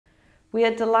We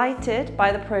are delighted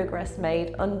by the progress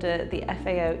made under the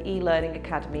FAO e-learning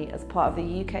Academy as part of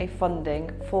the UK funding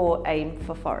for AIM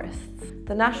for Forests.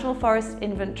 The National Forest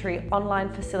Inventory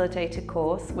online facilitated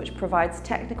course, which provides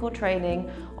technical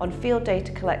training on field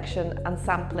data collection and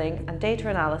sampling and data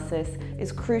analysis,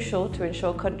 is crucial to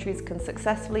ensure countries can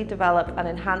successfully develop and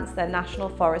enhance their national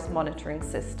forest monitoring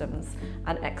systems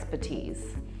and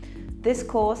expertise. This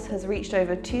course has reached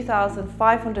over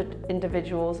 2,500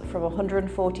 individuals from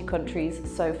 140 countries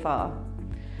so far.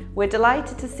 We're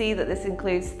delighted to see that this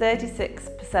includes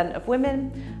 36% of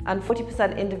women and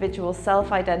 40% individuals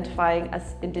self-identifying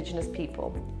as Indigenous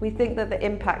people. We think that the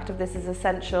impact of this is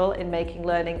essential in making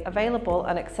learning available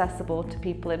and accessible to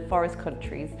people in forest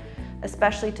countries,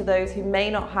 especially to those who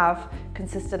may not have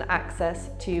consistent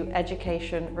access to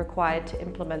education required to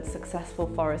implement successful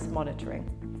forest monitoring.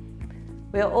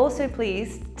 We are also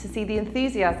pleased to see the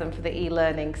enthusiasm for the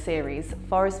e-learning series,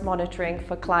 Forest Monitoring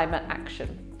for Climate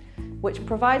Action, which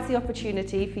provides the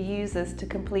opportunity for users to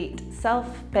complete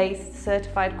self-paced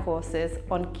certified courses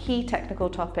on key technical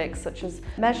topics such as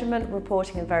measurement,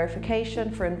 reporting and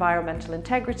verification for environmental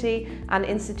integrity and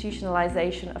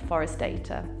institutionalization of forest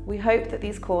data. We hope that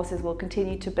these courses will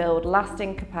continue to build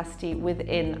lasting capacity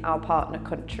within our partner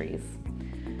countries.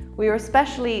 We are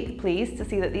especially pleased to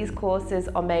see that these courses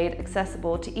are made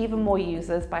accessible to even more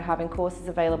users by having courses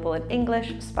available in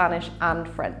English, Spanish and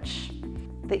French.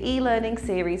 The e-learning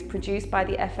series produced by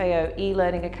the FAO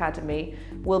e-learning Academy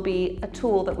will be a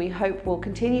tool that we hope will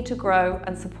continue to grow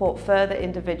and support further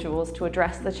individuals to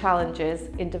address the challenges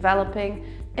in developing,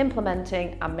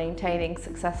 implementing and maintaining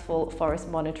successful forest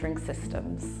monitoring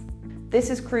systems. This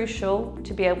is crucial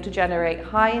to be able to generate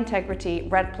high integrity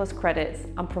REDD+ credits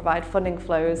and provide funding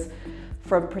flows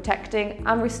from protecting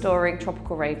and restoring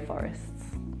tropical rainforests.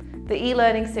 The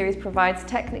e-learning series provides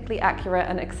technically accurate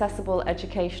and accessible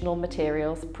educational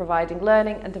materials, providing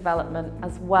learning and development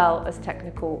as well as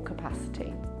technical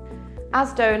capacity.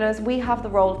 As donors, we have the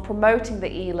role of promoting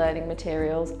the e-learning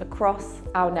materials across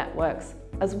our networks,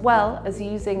 as well as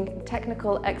using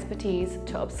technical expertise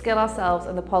to upskill ourselves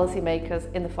and the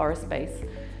policymakers in the forest space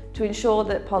to ensure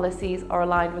that policies are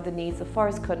aligned with the needs of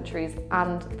forest countries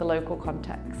and the local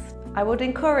context. I would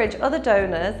encourage other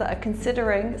donors that are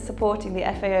considering supporting the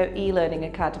FAO e-learning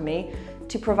Academy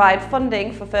to provide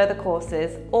funding for further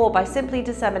courses or by simply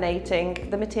disseminating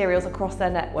the materials across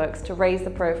their networks to raise the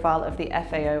profile of the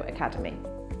FAO Academy.